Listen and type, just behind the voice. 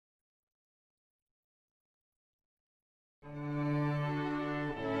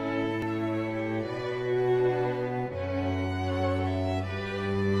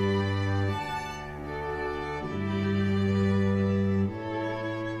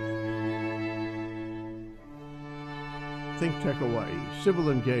ThinkTech Hawaii. Civil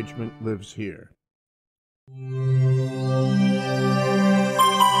engagement lives here.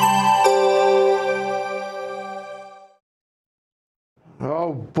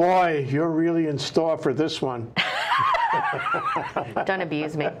 Oh boy, you're really in store for this one. Don't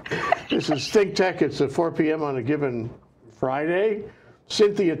abuse me. This is ThinkTech. It's at 4 p.m. on a given Friday.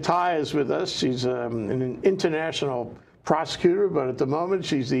 Cynthia Tai is with us. She's an international prosecutor, but at the moment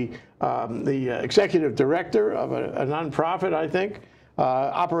she's the executive director of a nonprofit, I think,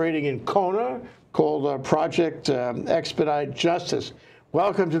 operating in Kona called Project Expedite Justice.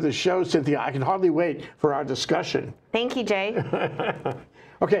 Welcome to the show, Cynthia. I can hardly wait for our discussion. Thank you, Jay.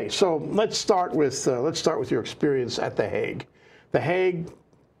 Okay, so let's start with your experience at The Hague. The Hague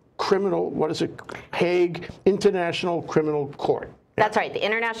Hague International Criminal Court. That's right, the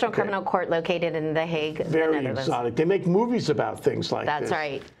International Criminal Court located in The Hague, Very the Netherlands. exotic. They make movies about things like this. That's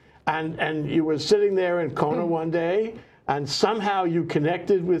right. And you were sitting there in Kona one day, and somehow you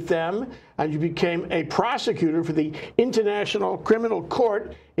connected with them, and you became a prosecutor for the International Criminal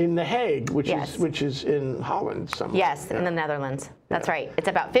Court in The Hague, which is in Holland somewhere. Yes, in the Netherlands. That's right. It's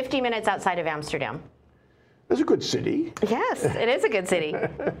about 50 minutes outside of Amsterdam. It's a good city. Yes, it is a good city.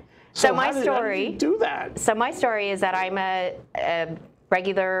 So my story. How did you do that? So my story is that I'm a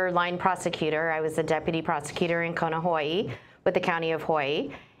regular line prosecutor. I was a deputy prosecutor in Kona, Hawaii, with the County of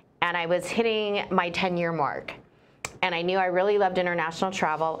Hawaii, and I was hitting my 10-year mark. And I knew I really loved international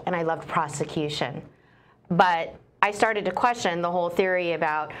travel, and I loved prosecution. But I started to question the whole theory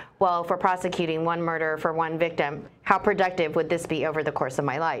about, well, if we're prosecuting one murder for one victim, how productive would this be over the course of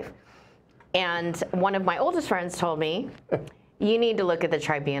my life? And one of my oldest friends told me, you need to look at the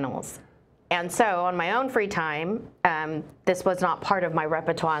tribunals. And so on my own free time, this was not part of my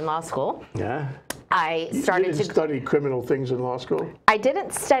repertoire in law school. Yeah. I started to study criminal things in law school? I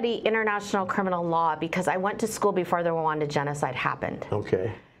didn't study international criminal law because I went to school before the Rwanda genocide happened.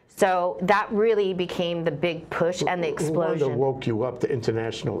 Okay. So that really became the big push and the explosion. Rwanda woke you up to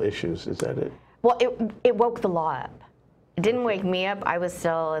international issues, is that it? Well, it woke the law up. It didn't wake me up. I was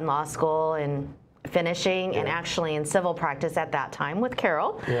still in law school and finishing and actually in civil practice at that time with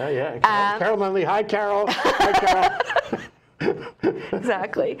Carol. Yeah. Carol Munley. Hi, Carol. Hi, Carol.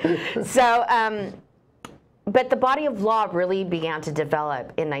 Exactly. So, but the body of law really began to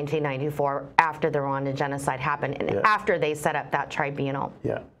develop in 1994 after the Rwanda genocide happened and after they set up that tribunal.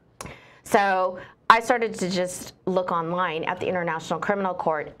 Yeah. So I started to just look online at the International Criminal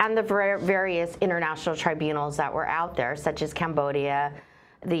Court and the various international tribunals that were out there, such as Cambodia,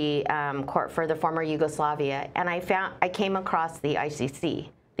 the Court for the Former Yugoslavia, and I came across the ICC,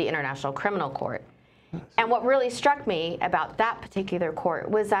 the International Criminal Court. And what really struck me about that particular court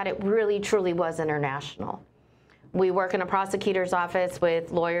was that it really, truly was international. We work in a prosecutor's office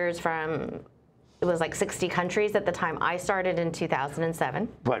with lawyers from, it was like 60 countries at the time I started in 2007.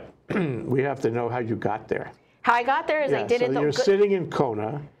 But we have to know how you got there. How I got there is I did it. So you're sitting in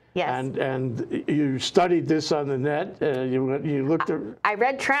Kona. Yes. And you studied this on the net. You looked at. I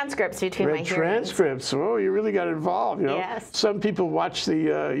read transcripts between my hearings. Transcripts. Oh, you really got involved. You know. Yes. Some people watch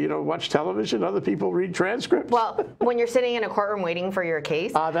watch television. Other people read transcripts. Well, when you're sitting in a courtroom waiting for your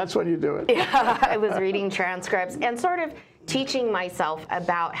case. That's when you do it. Yeah, I was reading transcripts and sort of teaching myself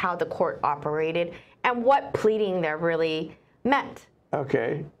about how the court operated and what pleading there really meant.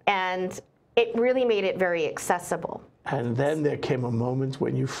 Okay. And it really made it very accessible. And then there came a moment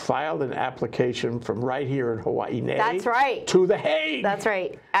when you filed an application from right here in Hawaii. That's right. To The Hague. That's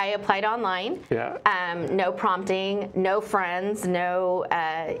right. I applied online. Yeah. No prompting, no friends, no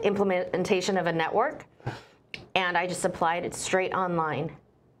implementation of a network. And I just applied it straight online.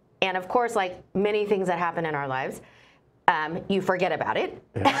 And of course, like many things that happen in our lives, you forget about it,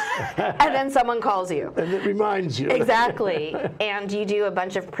 and then someone calls you. And it reminds you. Exactly. And you do a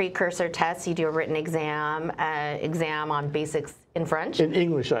bunch of precursor tests. You do a written exam, exam on basics in French. In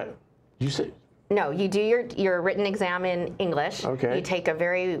English, you say? No, you do your written exam in English. Okay. You take a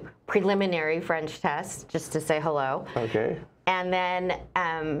very preliminary French test just to say hello. Okay. And then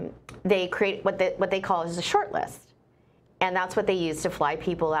they create what they call is a short list. And that's what they use to fly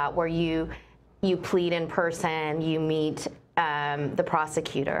people out, where you plead in person, you meet the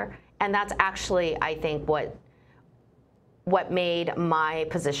prosecutor, and that's actually, I think, what made my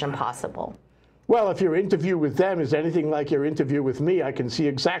position possible. Well, if your interview with them is anything like your interview with me, I can see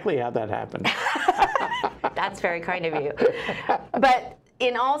exactly how that happened. That's very kind of you. But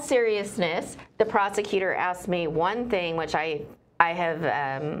in all seriousness, the prosecutor asked me one thing, which I have,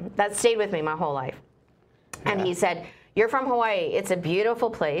 that stayed with me my whole life. And he said, "You're from Hawaii. It's a beautiful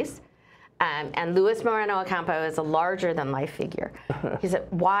place. And Luis Moreno Ocampo is a larger-than-life figure." He said,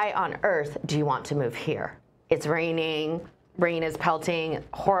 "Why on earth do you want to move here?" It's raining, rain is pelting,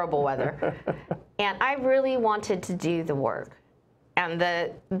 horrible weather. And I really wanted to do the work. And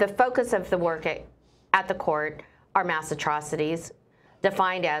the focus of the work at the court are mass atrocities,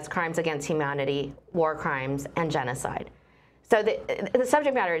 defined as crimes against humanity, war crimes, and genocide. So the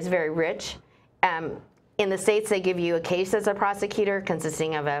subject matter is very rich. In the States, they give you a case as a prosecutor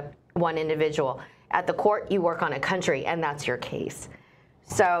consisting of one individual. At the court, you work on a country, and that's your case.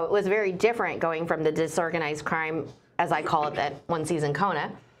 So it was very different going from the disorganized crime, as I call it, that one sees in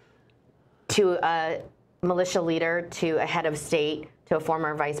Kona, to a militia leader, to a head of state, to a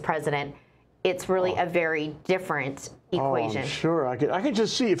former vice president. It's really a very different equation. Oh, I'm sure. I could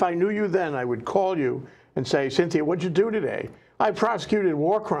just see, if I knew you then, I would call you and say, Cynthia, what'd you do today? I prosecuted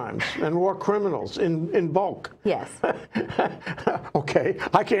war crimes and war criminals in bulk. Yes. Okay.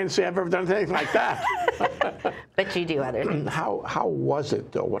 I can't say I've ever done anything like that. But you do other things. How was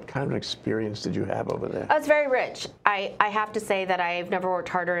it, though? What kind of experience did you have over there? Oh, it's very rich. I have to say that I've never worked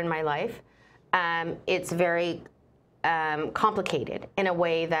harder in my life. It's very complicated in a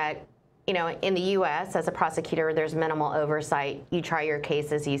way that, you know, in the U.S., as a prosecutor, there's minimal oversight. You try your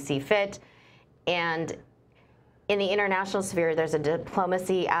case as you see fit. And in the international sphere, there's a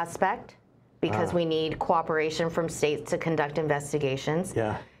diplomacy aspect because we need cooperation from states to conduct investigations.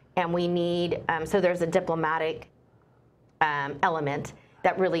 Yeah. And we need, so there's a diplomatic element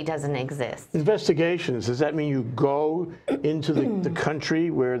that really doesn't exist. Investigations, does that mean you go into the country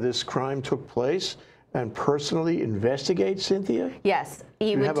where this crime took place and personally investigate, Cynthia? Yes.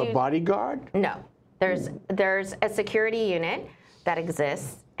 You have a bodyguard? No. There's a security unit that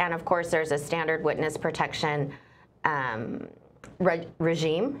exists, and of course there's a standard witness protection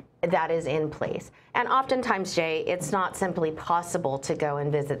regime that is in place. And oftentimes, Jay, it's not simply possible to go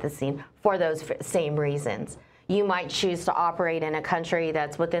and visit the scene for those same reasons. You might choose to operate in a country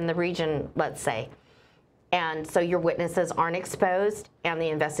that's within the region, let's say. And so your witnesses aren't exposed and the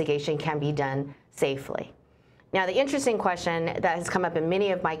investigation can be done safely. Now, the interesting question that has come up in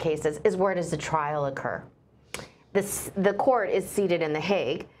many of my cases is, where does the trial occur? The court is seated in The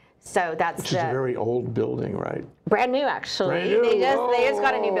Hague, so that's Which is a very old building, right? Brand new, actually. Brand new. They just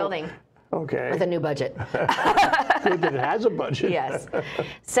got a new building. Okay. With a new budget. Good that it has a budget. Yes.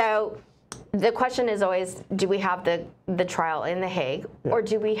 So the question is always, do we have the trial in The Hague, or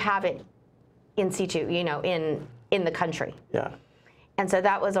do we have it in situ, you know, in the country? Yeah. And so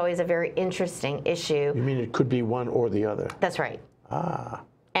that was always a very interesting issue. You mean it could be one or the other? That's right. Ah.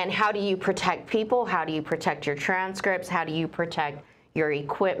 And how do you protect people? How do you protect your transcripts? How do you protect your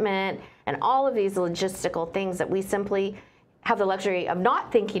equipment? And all of these logistical things that we simply have the luxury of not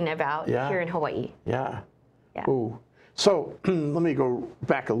thinking about here in Hawaii. Yeah. Yeah. Ooh. So let me go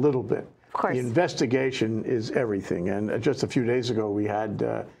back a little bit. Of course. The investigation is everything. And just a few days ago, we had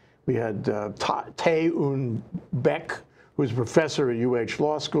Tai Beck, who's a professor at UH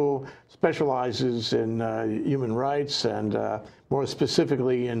Law School, specializes in human rights and more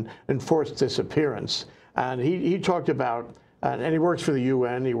specifically in enforced disappearance. And he talked about, and he works for the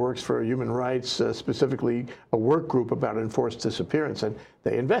UN, he works for human rights, specifically a work group about enforced disappearance, and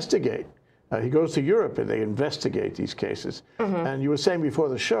they investigate. He goes to Europe and they investigate these cases. And you were saying before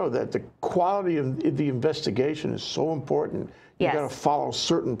the show that the quality of the investigation is so important. You've got to follow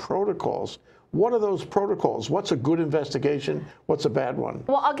certain protocols. What are those protocols? What's a good investigation? What's a bad one?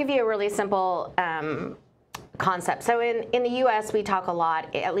 Well, I'll give you a really simple concept. So in the U.S., we talk a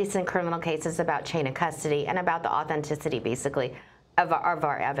lot, at least in criminal cases, about chain of custody and about the authenticity, basically, of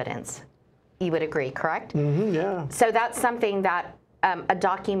our evidence. You would agree, correct? Yeah. So that's something that a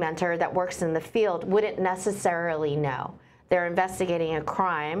documenter that works in the field wouldn't necessarily know. They're investigating a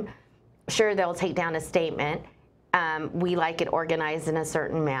crime. Sure, they'll take down a statement. We like it organized in a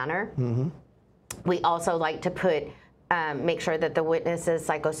certain manner. We also like to make sure that the witnesses'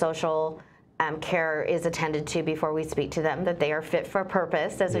 psychosocial care is attended to before we speak to them, that they are fit for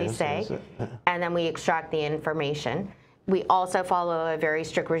purpose, as we say, and then we extract the information. We also follow a very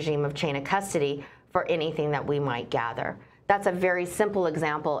strict regime of chain of custody for anything that we might gather. That's a very simple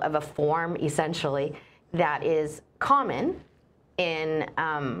example of a form, essentially, that is common in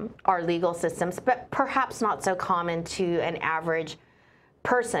our legal systems, but perhaps not so common to an average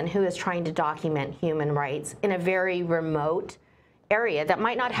person who is trying to document human rights in a very remote area that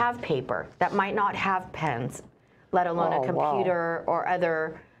might not have paper, that might not have pens, let alone a computer or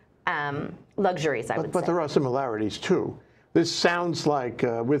other luxuries, I would say. But there are similarities, too. This sounds like,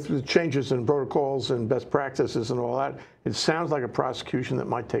 with the changes in protocols and best practices and all that, it sounds like a prosecution that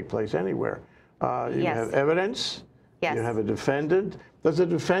might take place anywhere. You have evidence, you have a defendant, Does the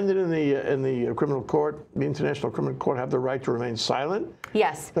defendant in the criminal court, the International Criminal Court, have the right to remain silent?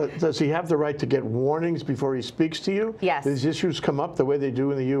 Yes. Does he have the right to get warnings before he speaks to you? Yes. Do these issues come up the way they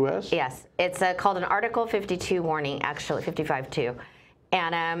do in the U.S.? Yes. It's called an Article 52 warning, actually, 55-2.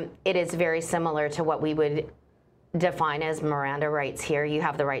 And it is very similar to what we would define as Miranda rights here. You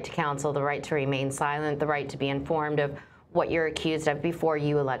have the right to counsel, the right to remain silent, the right to be informed of what you're accused of before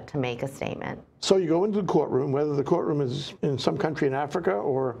you elect to make a statement. So you go into the courtroom, whether the courtroom is in some country in Africa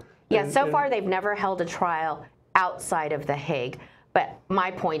or... Yes, so far they've never held a trial outside of The Hague. But my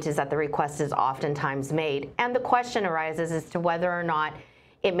point is that the request is oftentimes made. And the question arises as to whether or not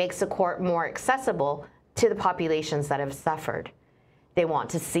it makes the court more accessible to the populations that have suffered. They want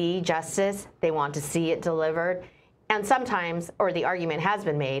to see justice. They want to see it delivered. And sometimes, or the argument has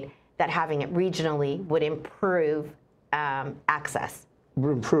been made, that having it regionally would improve access.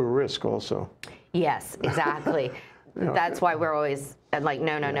 Would improve risk also. Yes, exactly. That's why we're always like,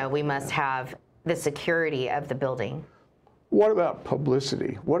 no, we must have the security of the building. What about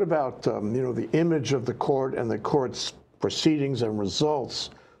publicity? What about the image of the court and the court's proceedings and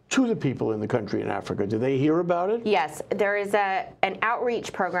results to the people in the country in Africa? Do they hear about it? Yes, there is an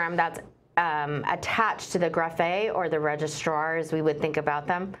outreach program that's attached to the greffe, or the registrar, as we would think about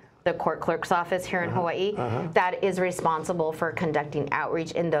them, the court clerk's office here in Hawaii, that is responsible for conducting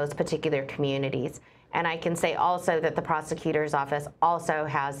outreach in those particular communities. And I can say also that the prosecutor's office also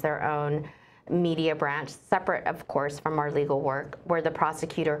has their own media branch, separate, of course, from our legal work, where the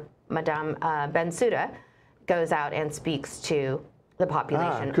prosecutor, Madame Bensouda, goes out and speaks to the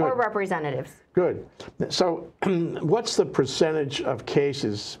population or representatives. Good. So what's the percentage of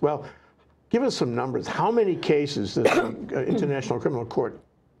cases? Well, give us some numbers. How many cases does the International Criminal Court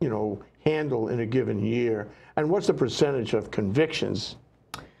handle in a given year? And what's the percentage of convictions?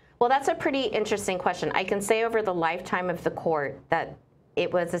 Well, that's a pretty interesting question. I can say over the lifetime of the court that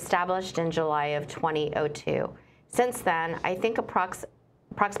it was established in July of 2002. Since then, I think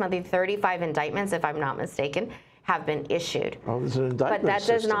approximately 35 indictments, if I'm not mistaken, have been issued. Oh, there's an indictment But that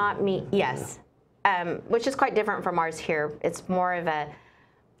system. does not mean, yes, which is quite different from ours here. It's more of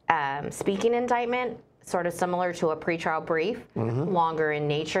a speaking indictment, sort of similar to a pretrial brief, longer in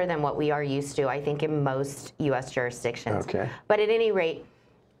nature than what we are used to, I think, in most U.S. jurisdictions. Okay. But at any rate,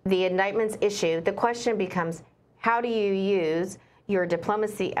 the indictment's issued. The question becomes, how do you use your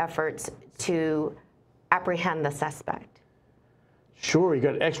diplomacy efforts to apprehend the suspect? Sure, you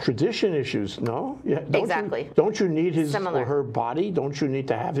got extradition issues, no? Yeah, Exactly. Don't you need his Similar. or her body? Don't you need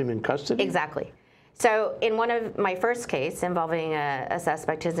to have him in custody? Exactly. So in one of my first case involving a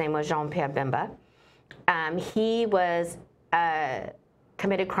suspect, his name was Jean-Pierre Bemba. He was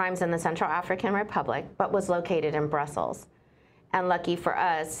committed crimes in the Central African Republic, but was located in Brussels. And lucky for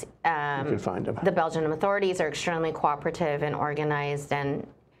us, could find him. the Belgian authorities are extremely cooperative and organized,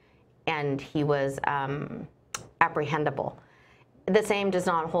 and he was apprehendable. The same does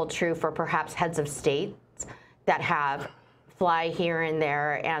not hold true for perhaps heads of states that fly here and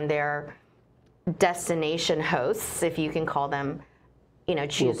there, and their destination hosts, if you can call them,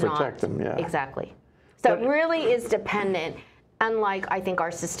 choose We'll protect them, yeah. Exactly. So it really is dependent, unlike I think our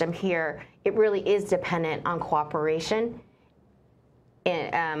system here, it really is dependent on cooperation.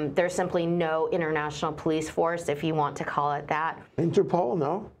 There's simply no international police force, if you want to call it that. Interpol,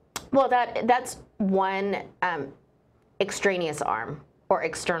 no? Well, that's one extraneous arm, or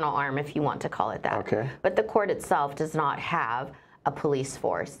external arm, if you want to call it that. Okay. But the court itself does not have a police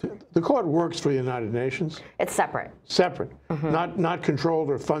force. The court works for the United Nations? It's separate. Separate, not controlled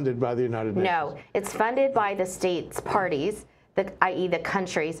or funded by the United Nations? No, it's funded by the states parties, i.e. the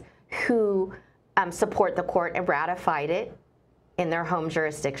countries who support the court and ratified it in their home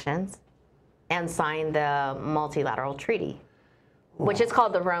jurisdictions and signed the multilateral treaty, which is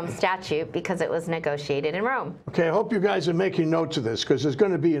called the Rome Statute because it was negotiated in Rome. Okay, I hope you guys are making notes of this, because there's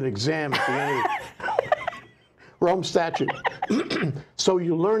going to be an exam at the end of Rome Statute. So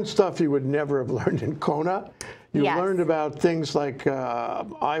you learned stuff you would never have learned in Kona. You Yes. learned about things like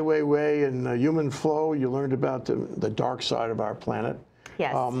Ai Weiwei and human flow. You learned about the dark side of our planet.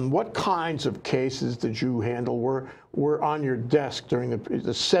 Yes. What kinds of cases did you handle were on your desk during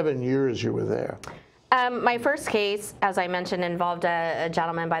the 7 years you were there? My first case, as I mentioned, involved a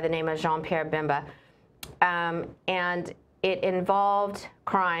gentleman by the name of Jean-Pierre Bemba. And it involved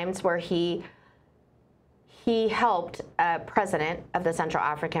crimes where he helped a president of the Central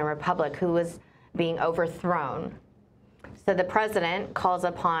African Republic who was being overthrown. So the president calls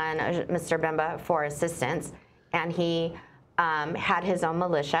upon Mr. Bemba for assistance, and he had his own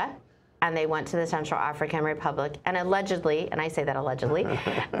militia, and they went to the Central African Republic and allegedly, and I say that allegedly,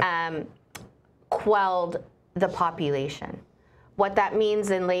 quelled the population. What that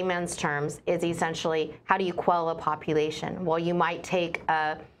means in layman's terms is essentially, how do you quell a population? Well, you might take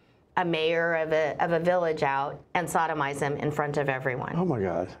a mayor of a village out and sodomize him in front of everyone. Oh my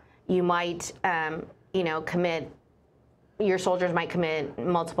God. You might, you know, your soldiers might commit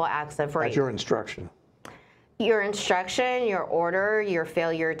multiple acts of rape. At your instruction. Your instruction, your order, your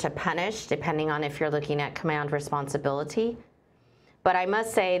failure to punish, depending on if you're looking at command responsibility. But I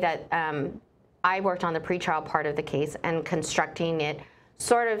must say that I worked on the pretrial part of the case and constructing it,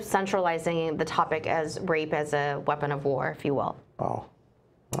 sort of centralizing the topic as rape as a weapon of war, if you will. Oh.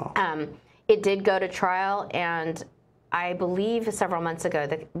 Oh. It did go to trial, and I believe several months ago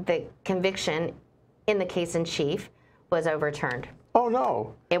the conviction in the case in chief was overturned. Oh,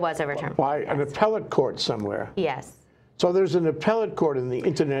 no. It was overturned. By yes. an appellate court somewhere. Yes. So there's an appellate court in the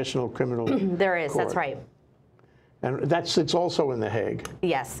International Criminal There is, Court. that's right. And it's also in The Hague.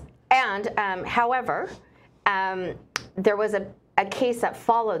 Yes. And however, there was a case that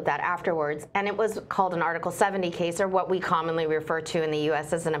followed that afterwards, and it was called an Article 70 case, or what we commonly refer to in the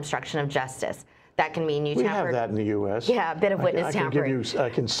U.S. as an obstruction of justice. That can mean you tampered. We have that in the U.S. Yeah, a bit of witness tampering. I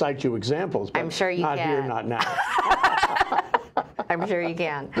can cite you examples, but I'm sure you not can. here, not now. I'm sure you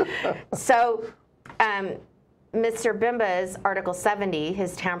can. So Mr. Bimba's Article 70,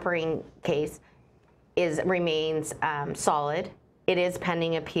 his tampering case, remains solid. It is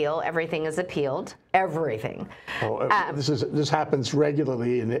pending appeal. Everything is appealed. Everything. Oh, this happens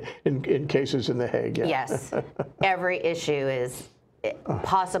regularly in cases in The Hague. Yeah. Yes. Every issue is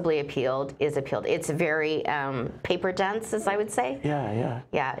possibly appealed, is appealed. It's very paper dense, as I would say. Yeah, yeah.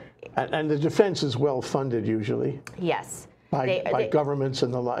 Yeah. And the defense is well funded usually. Yes. By governments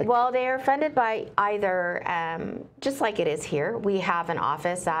and the like. Well, they are funded by either, just like it is here, we have an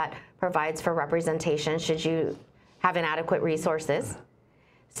office that provides for representation should you have inadequate resources.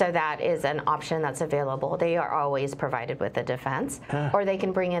 So that is an option that's available. They are always provided with a defense, or they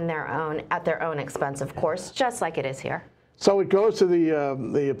can bring in their own at their own expense, of course, just like it is here. So it goes to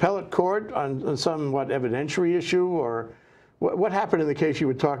the appellate court on some evidentiary issue, or what happened in the case you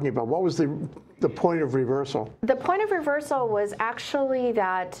were talking about? What was the point of reversal? The point of reversal was actually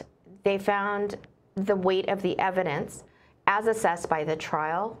that they found the weight of the evidence as assessed by the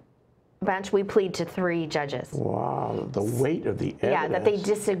trial bench. We plead to 3 judges. Wow, the weight of the evidence. Yeah, that they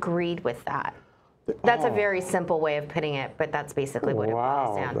disagreed with that. That's a very simple way of putting it, but that's basically what it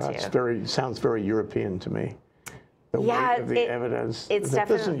boils down to. Sounds very European to me. The weight of the evidence. That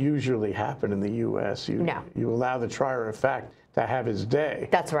doesn't usually happen in the U.S. You allow the trier of fact to have his day.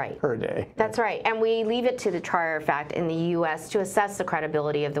 That's right. Her day. That's right. And we leave it to the trier of fact in the U.S. to assess the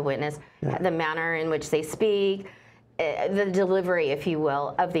credibility of the witness, the manner in which they speak, the delivery, if you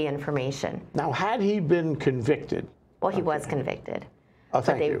will, of the information. Now, had he been convicted? Well, he was convicted. Oh,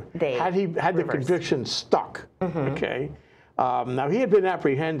 thank you. Had the conviction stuck? Okay. Now he had been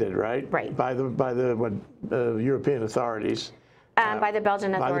apprehended, right? Right. By the European authorities. By the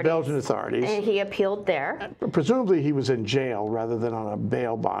Belgian authorities. By the Belgian authorities. And he appealed there. Presumably he was in jail rather than on a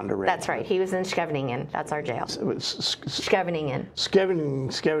bail bond arrangement. That's right. He was in Scheveningen. That's our jail. Scheveningen.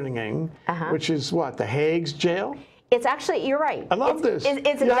 Scheveningen, which is what, The Hague's jail? It's actually, you're right. I love this.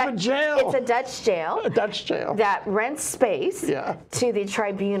 It's you have a jail. It's a Dutch jail. A Dutch jail. That rents space to the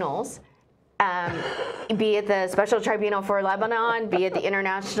tribunals. Be it the Special Tribunal for Lebanon, be it the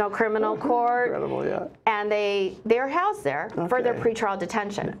International Criminal Court. Incredible, yeah. And they're housed there for their pretrial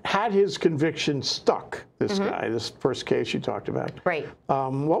detention. Had his conviction stuck, this guy, this first case you talked about, right?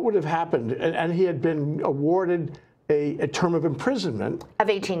 What would have happened? And he had been awarded a term of imprisonment of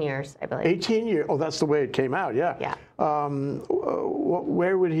 18 years, I believe. 18 years. Oh, that's the way it came out. Yeah. Yeah.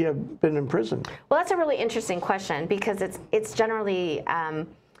 Where would he have been imprisoned? Well, that's a really interesting question because it's generally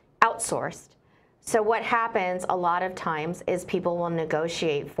outsourced. So what happens a lot of times is people will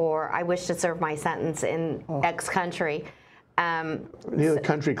negotiate for, I wish to serve my sentence in X country. Near the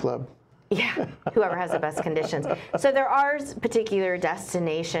country club. Yeah, whoever has the best conditions. So there are particular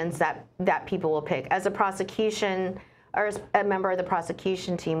destinations that people will pick. As a prosecution, or as a member of the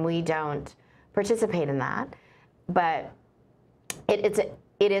prosecution team, we don't participate in that. But it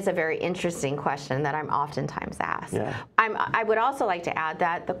is a very interesting question that I'm oftentimes asked. Yeah. I would also like to add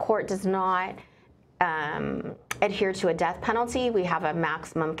that the court does not adhere to a death penalty. We have a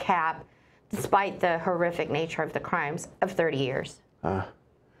maximum cap, despite the horrific nature of the crimes, of 30 years.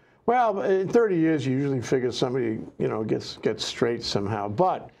 Well, in 30 years, you usually figure somebody, gets straight somehow.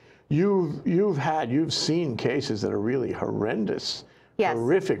 But you've seen cases that are really horrendous,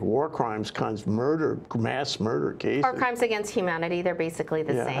 horrific war crimes, kinds of mass murder cases. Or crimes against humanity. They're basically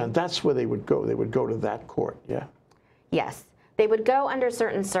the same. And that's where they would go. They would go to that court. Yeah. Yes, they would go under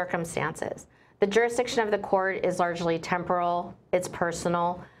certain circumstances. the jurisdiction of the court is largely temporal, it's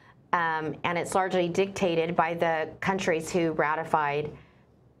personal, and it's largely dictated by the countries who ratified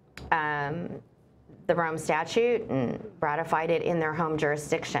the Rome Statute and ratified it in their home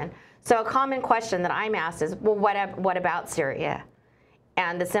jurisdiction. So a common question that I'm asked is, well, what about Syria?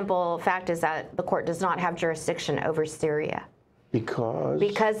 And the simple fact is that the court does not have jurisdiction over Syria. Because?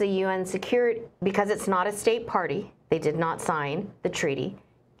 Because the UN security, because it's not a state party, they did not sign the treaty,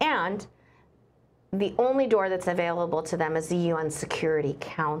 and the only door that's available to them is the UN Security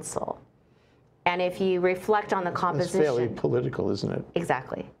Council. And if you reflect on the composition... It's fairly political, isn't it?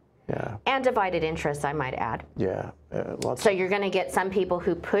 Exactly. Yeah. And divided interests, I might add. Yeah. So you're going to get some people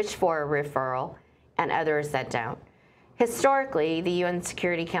who push for a referral and others that don't. Historically, the UN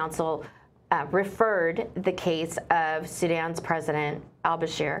Security Council referred the case of Sudan's President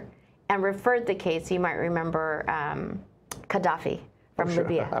al-Bashir and referred the case, you might remember, Gaddafi from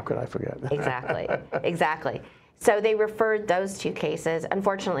Libya. How could I forget? Exactly, exactly. So they referred those two cases.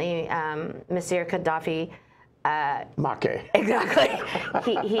 Unfortunately, Monsieur Gaddafi... Make.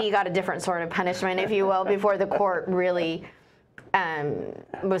 Exactly. He got a different sort of punishment, if you will, before the court really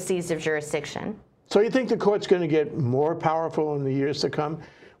was seized of jurisdiction. So you think the court's going to get more powerful in the years to come?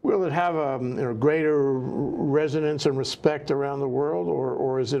 Will it have a greater resonance and respect around the world,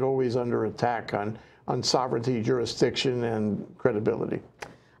 or is it always under attack on sovereignty, jurisdiction, and credibility?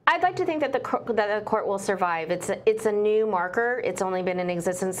 I'd like to think that the court will survive. It's a new marker. It's only been in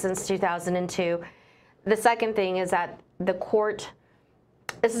existence since 2002. The second thing is that the court,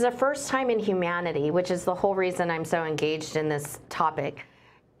 this is the first time in humanity, which is the whole reason I'm so engaged in this topic,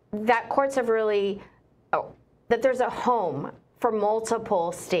 that courts have really, that there's a home for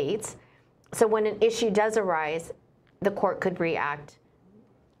multiple states. So when an issue does arise, the court could react.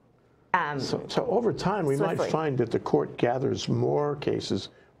 So over time, we swiftly. might find that the court gathers more cases,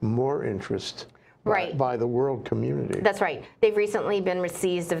 more interest by the world community. That's right. They've recently been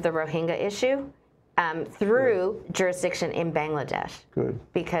seized of the Rohingya issue through jurisdiction in Bangladesh. Good.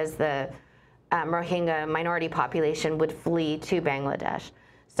 Because the Rohingya minority population would flee to Bangladesh.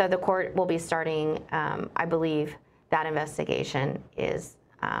 So the court will be starting, I believe, that investigation is...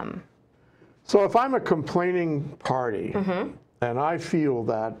 So if I'm a complaining party, and I feel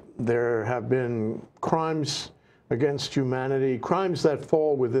that there have been crimes against humanity, crimes that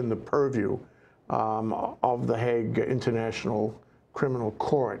fall within the purview of the Hague International Criminal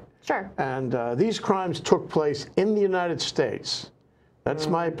Court. Sure. And these crimes took place in the United States. That's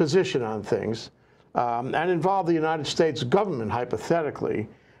my position on things. And involved the United States government, hypothetically.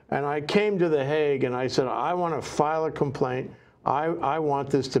 And I came to The Hague and I said, I want to file a complaint. I want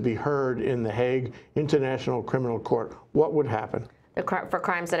this to be heard in the Hague International Criminal Court. What would happen? For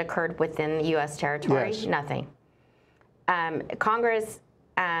crimes that occurred within U.S. territory? Yes. Nothing. Congress,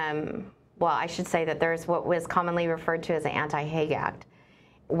 well, I should say that there's what was commonly referred to as the Anti-Hague Act,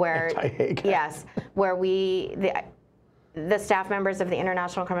 where Anti-Hague Act. Yes, where the staff members of the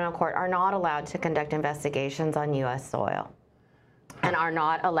International Criminal Court are not allowed to conduct investigations on U.S. soil, and are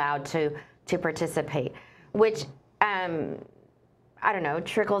not allowed to participate, which I don't know,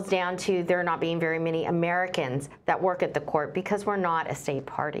 trickles down to there not being very many Americans that work at the court because we're not a state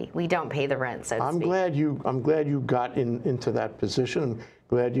party. We don't pay the rent, so to speak. I'm glad you got into that position. I'm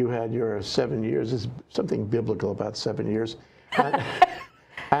glad you had your 7 years. There's something biblical about 7 years.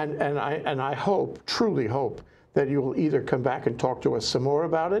 And I hope, truly hope, that you will either come back and talk to us some more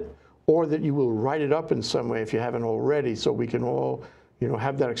about it, or that you will write it up in some way if you haven't already, so we can all,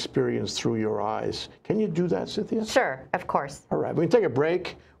 have that experience through your eyes. Can you do that, Cynthia? Sure, of course. All right, we're going to take a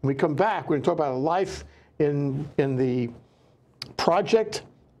break. When we come back, we're going to talk about life in the Project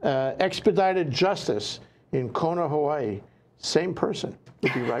Expedited Justice in Kona, Hawaii. Same person.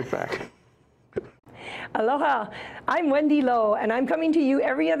 We'll be right back. Aloha, I'm Wendy Lowe, and I'm coming to you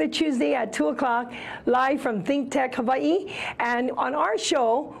every other Tuesday at 2 o'clock, live from ThinkTech Hawaii. And on our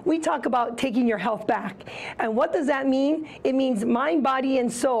show, we talk about taking your health back. And what does that mean? It means mind, body,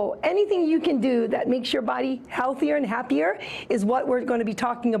 and soul. Anything you can do that makes your body healthier and happier is what we're going to be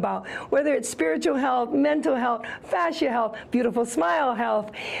talking about. Whether it's spiritual health, mental health, fascia health, beautiful smile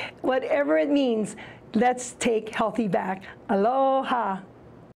health, whatever it means, let's take healthy back. Aloha.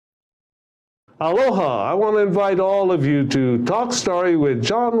 Aloha! I want to invite all of you to Talk Story with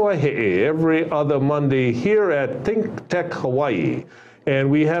John Waihee every other Monday here at ThinkTech Hawaii. And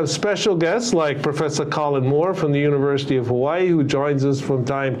we have special guests like Professor Colin Moore from the University of Hawaii, who joins us from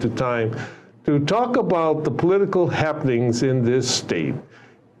time to time to talk about the political happenings in this state.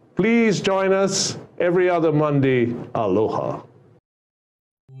 Please join us every other Monday. Aloha.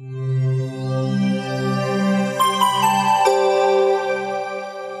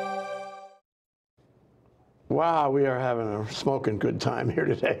 Wow, we are having a smoking good time here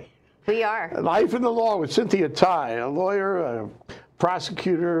today. We are. Life in the Law with Cynthia Tai, a lawyer, a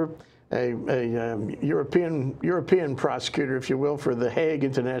prosecutor, a European prosecutor, if you will, for the Hague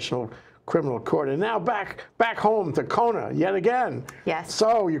International Criminal Court. And now back home to Kona yet again. Yes.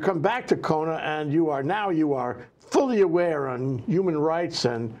 So you come back to Kona and you are fully aware on human rights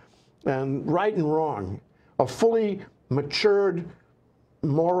and right and wrong, a fully matured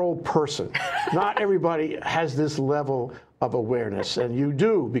moral person. Not everybody has this level of awareness, and you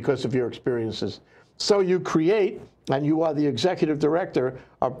do because of your experiences. So you create, and you are the executive director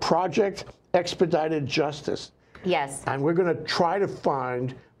of Project Expedited Justice. Yes. And we're going to try to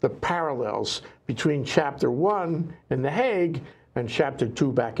find the parallels between Chapter 1 in The Hague and Chapter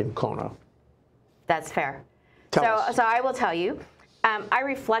 2 back in Kona. That's fair. Tell us. So I will tell you, I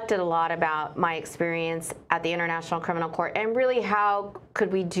reflected a lot about my experience at the International Criminal Court and really how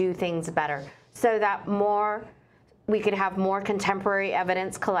could we do things better so that we could have more contemporary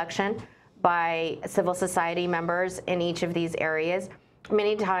evidence collection by civil society members in each of these areas.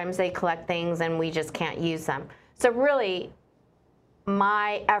 Many times they collect things and we just can't use them. So really,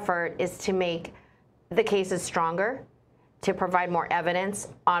 my effort is to make the cases stronger, to provide more evidence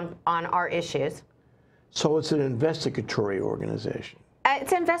on our issues. So it's an investigatory organization.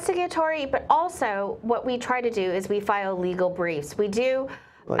 It's investigatory, but also what we try to do is we file legal briefs. We do,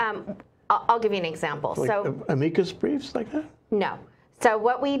 I'll give you an example. Like amicus briefs like that? No. So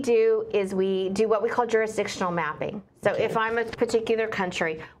what we do is we do what we call jurisdictional mapping. So if I'm a particular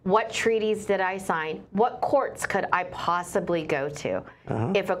country, what treaties did I sign? What courts could I possibly go to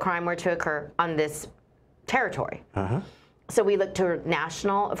if a crime were to occur on this territory? So we look to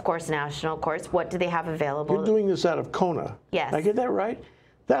national courts. What do they have available? You're doing this out of Kona. Yes. Did I get that right?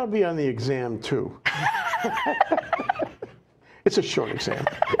 That'll be on the exam too. It's a short exam.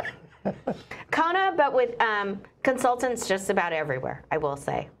 Kona, but with consultants just about everywhere, I will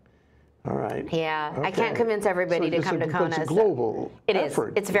say. All right. Yeah, Okay. I can't convince everybody to come to Kona. It's a global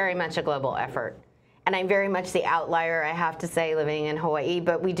effort. It's very much a global effort. And I'm very much the outlier, I have to say, living in Hawaii,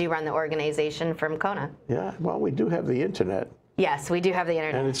 but we do run the organization from Kona. Yeah, well, we do have the internet. Yes, we do have the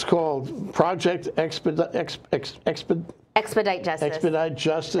internet. And it's called Project Expedite Justice. Expedite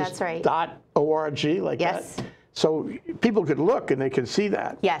Justice. That's right. .org, like Yes. that. So people could look and they can see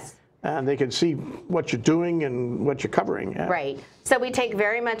that. Yes. And they can see what you're doing and what you're covering. Yeah. Right. So we take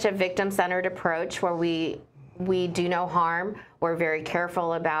very much a victim-centered approach where we do no harm. We're very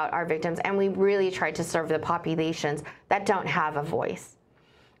careful about our victims, and we really try to serve the populations that don't have a voice.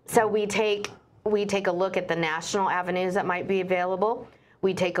 So we take a look at the national avenues that might be available.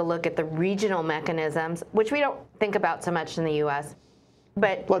 We take a look at the regional mechanisms, which we don't think about so much in the U.S.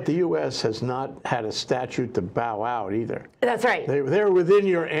 But the U.S. has not had a statute to bow out either. That's right. They're within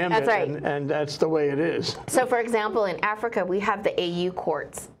your ambit, That's right. and that's the way it is. So, for example, in Africa, we have the AU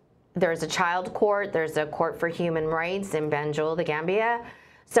courts. There's a child court. There's a court for human rights in Banjul, the Gambia.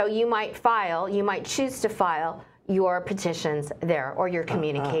 So you might choose to file your petitions there or your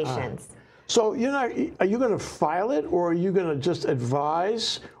communications. So are you going to file it, or are you going to just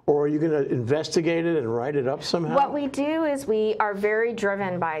advise, or are you going to investigate it and write it up somehow? What we do is we are very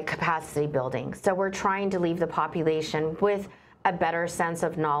driven by capacity building. So we're trying to leave the population with a better sense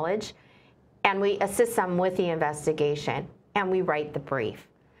of knowledge, and we assist them with the investigation, and we write the brief.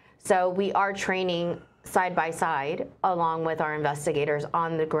 So we are training side by side along with our investigators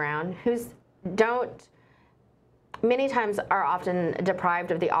on the ground many times are often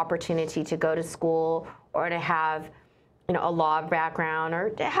deprived of the opportunity to go to school or to have a law background or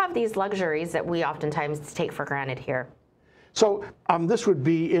to have these luxuries that we oftentimes take for granted here. So this would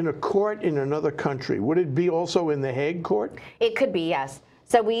be in a court in another country. Would it be also in the Hague court? It could be, yes.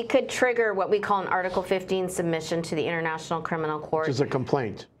 So we could trigger what we call an Article 15 submission to the International Criminal Court. Which is a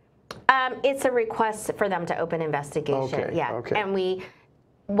complaint. It's a request for them to open investigation. Okay, yeah. okay. And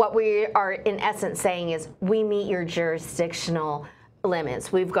what we are in essence saying is we meet your jurisdictional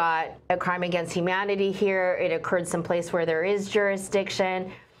limits. We've got a crime against humanity here. It occurred someplace where there is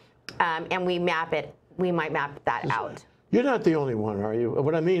jurisdiction, and we map it. We might map that out. You're not the only one, are you?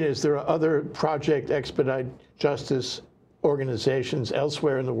 What I mean is there are other Project Expedite Justice organizations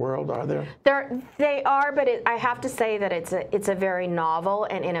elsewhere in the world, are there? They are, but I have to say that it's a very novel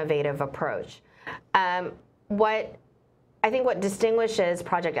and innovative approach. I think what distinguishes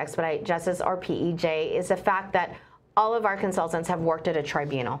Project Expedite Justice, or PEJ, is the fact that all of our consultants have worked at a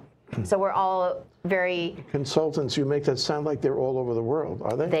tribunal. So we're all very... Consultants, you make that sound like they're all over the world,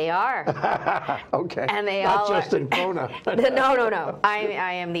 are they? They are. Okay. And they Not all just are. in Kona. No. I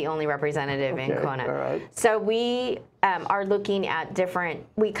am the only representative in Okay, Kona. all right. So we are looking at different,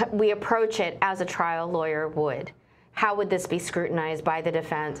 we approach it as a trial lawyer would. How would this be scrutinized by the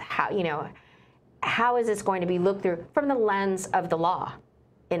defense? How is this going to be looked through from the lens of the law,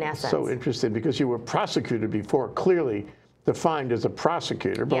 in essence? So interesting, because you were prosecuted before, clearly defined as a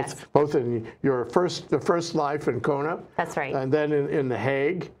prosecutor, both in your first life in Kona. That's right. And then in The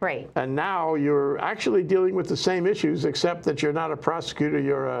Hague. Right. And now you're actually dealing with the same issues, except that you're not a prosecutor,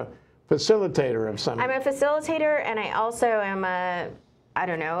 you're a facilitator of some. I'm a facilitator, and I also am a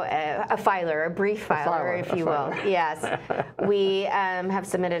filer, a brief filer, if you will. Yes. We have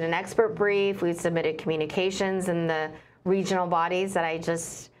submitted an expert brief. We've submitted communications in the regional bodies that I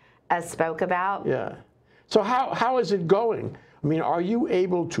just spoke about. Yeah. So how is it going? I mean, are you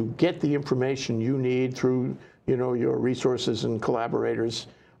able to get the information you need through, your resources and collaborators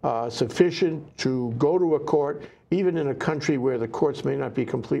sufficient to go to a court, even in a country where the courts may not be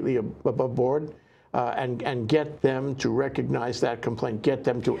completely above board? And get them to recognize that complaint, get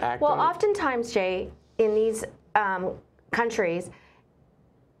them to act on it? Well, oftentimes, Jay, in these countries,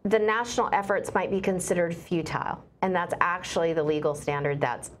 the national efforts might be considered futile, and that's actually the legal standard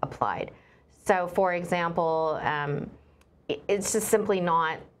that's applied. So, for example, it's just simply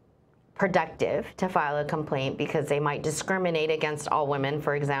not productive to file a complaint because they might discriminate against all women,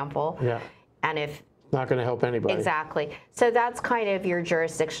 for example. Yeah. And if not going to help anybody. Exactly. So that's kind of your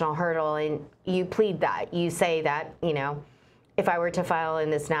jurisdictional hurdle, and you plead that. You say that, if I were to file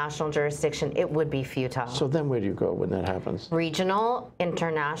in this national jurisdiction, it would be futile. So then where do you go when that happens? Regional,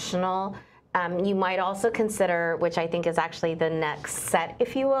 international. You might also consider, which I think is actually the next set,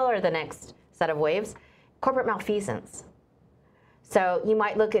 if you will, or the next set of waves, corporate malfeasance. So you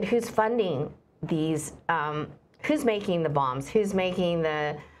might look at who's funding these, who's making the bombs, who's making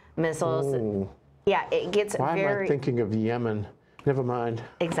the missiles. Ooh. Yeah, it gets Why very... am I thinking of Yemen? Never mind.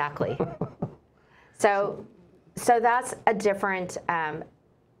 Exactly. So that's a different,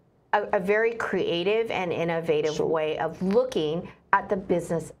 a very creative and innovative way of looking at the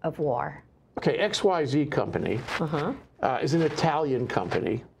business of war. Okay, XYZ Company is an Italian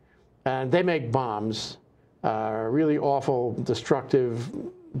company, and they make bombs, really awful, destructive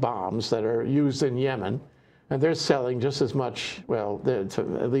bombs that are used in Yemen. And they're selling just as much, well,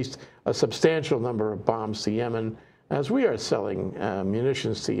 at least a substantial number of bombs to Yemen as we are selling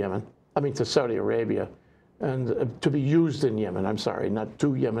munitions to Yemen, to Saudi Arabia, and to be used in Yemen. I'm sorry, not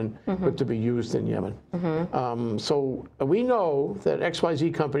to Yemen, but to be used in Yemen. So we know that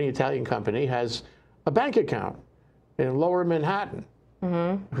XYZ Company, Italian company, has a bank account in Lower Manhattan.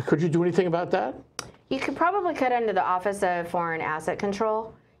 Could you do anything about that? You could probably cut into the Office of Foreign Asset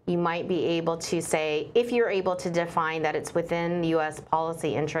Control. You might be able to say, if you're able to define that it's within U.S.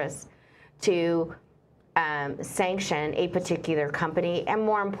 policy interests to sanction a particular company, and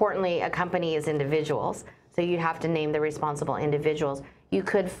more importantly, a company is individuals, so you'd have to name the responsible individuals. You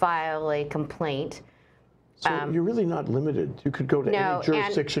could file a complaint. So you're really not limited. You could go to any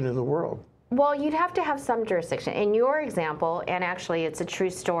jurisdiction in the world. Well, you'd have to have some jurisdiction. In your example, and actually it's a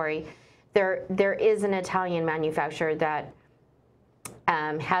true story, there is an Italian manufacturer that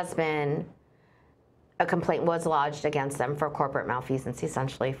has been, a complaint was lodged against them for corporate malfeasance,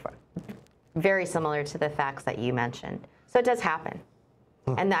 essentially, very similar to the facts that you mentioned. So it does happen.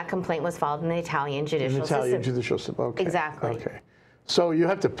 And that complaint was filed in the Italian judicial system. Italian judicial system, okay. Exactly. Okay. So you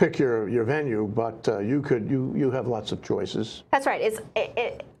have to pick your venue, but you have lots of choices. That's right.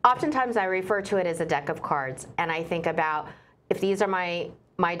 Oftentimes I refer to it as a deck of cards, and I think about, if these are my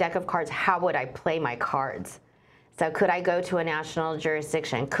deck of cards, how would I play my cards? So could I go to a national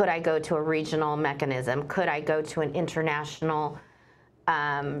jurisdiction? Could I go to a regional mechanism? Could I go to an international,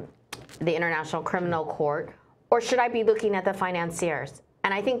 the International Criminal Court? Or should I be looking at the financiers?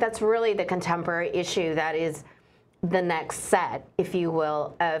 And I think that's really the contemporary issue that is the next set, if you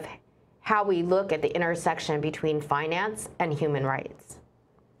will, of how we look at the intersection between finance and human rights.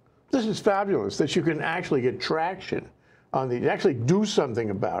 This is fabulous, that you can actually get traction on actually do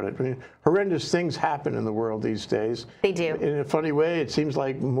something about it. I mean, horrendous things happen in the world these days. They do. In a funny way, it seems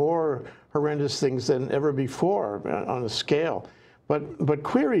like more horrendous things than ever before on a scale. But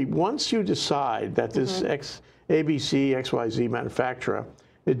query, once you decide that this ABC, XYZ manufacturer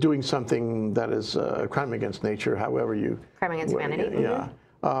is doing something that is a crime against nature, however you... Crime against humanity. Yeah.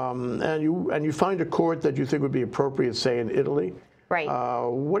 And you find a court that you think would be appropriate, say in Italy. Right.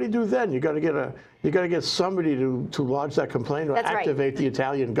 What do you do then? You got to get somebody to lodge that complaint or activate the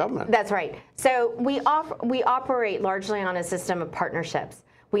Italian government. That's right. So we operate largely on a system of partnerships.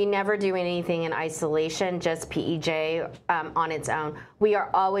 We never do anything in isolation, just PEJ on its own. We are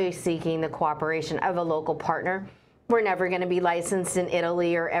always seeking the cooperation of a local partner. We're never going to be licensed in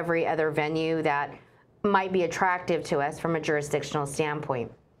Italy or every other venue that might be attractive to us from a jurisdictional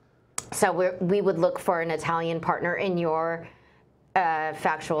standpoint. So we would look for an Italian partner in your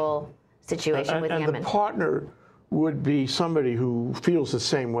factual situation with Yemen. And the partner would be somebody who feels the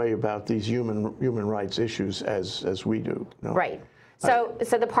same way about these human rights issues as we do. No? Right. So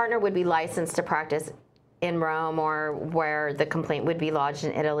the partner would be licensed to practice in Rome or where the complaint would be lodged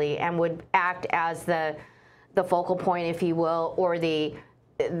in Italy, and would act as the focal point, if you will, or the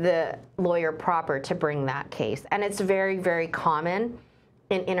lawyer proper to bring that case. And it's very, very common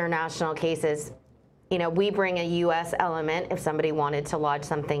in international cases. You know, we bring a U.S. element if somebody wanted to lodge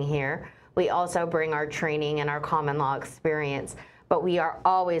something here. We also bring our training and our common law experience, but we are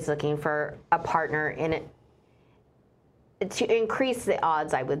always looking for a partner in it to increase the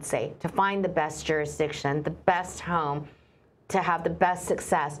odds, I would say, to find the best jurisdiction, the best home, to have the best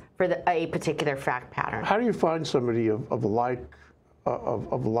success for a particular fact pattern. How do you find somebody of like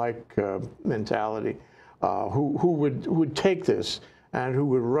mentality who would take this and who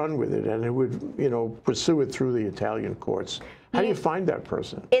would run with it and who would, you know, pursue it through the Italian courts? How do you find that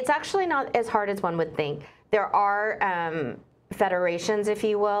person? It's actually not as hard as one would think. There are federations, if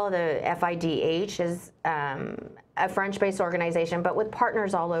you will. The FIDH is a French-based organization, but with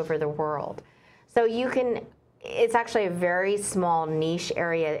partners all over the world. So you can, it's actually a very small niche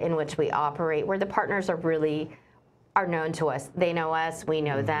area in which we operate, where the partners are known to us. They know us, we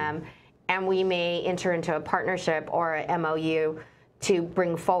know them, and we may enter into a partnership or a MOU to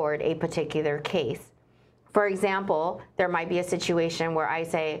bring forward a particular case. For example, there might be a situation where I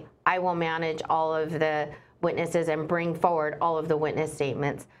say, I will manage all of the witnesses and bring forward all of the witness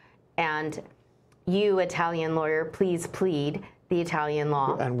statements, and you, Italian lawyer, please plead the Italian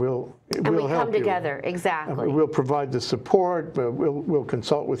law. And we'll we help come together, exactly. We'll provide the support, but we'll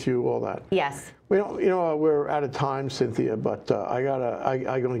consult with you, all that. Yes. Well, you know, we're out of time, Cynthia, but I'm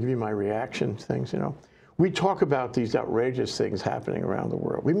gonna give you my reaction to things. You know, we talk about these outrageous things happening around the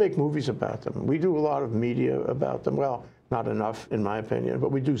world. We make movies about them. We do a lot of media about them. Well, not enough, in my opinion,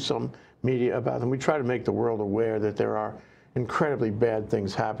 but we do some media about them. We try to make the world aware that there are incredibly bad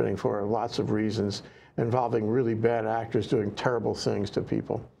things happening for lots of reasons, involving really bad actors doing terrible things to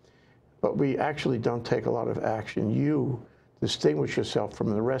people. But we actually don't take a lot of action. You distinguish yourself from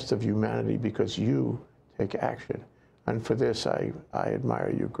the rest of humanity because you take action. And for this, I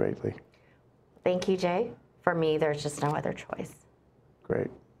admire you greatly. Thank you, Jay. For me, there's just no other choice.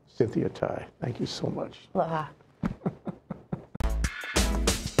 Great. Cynthia Tai, thank you so much. Aloha.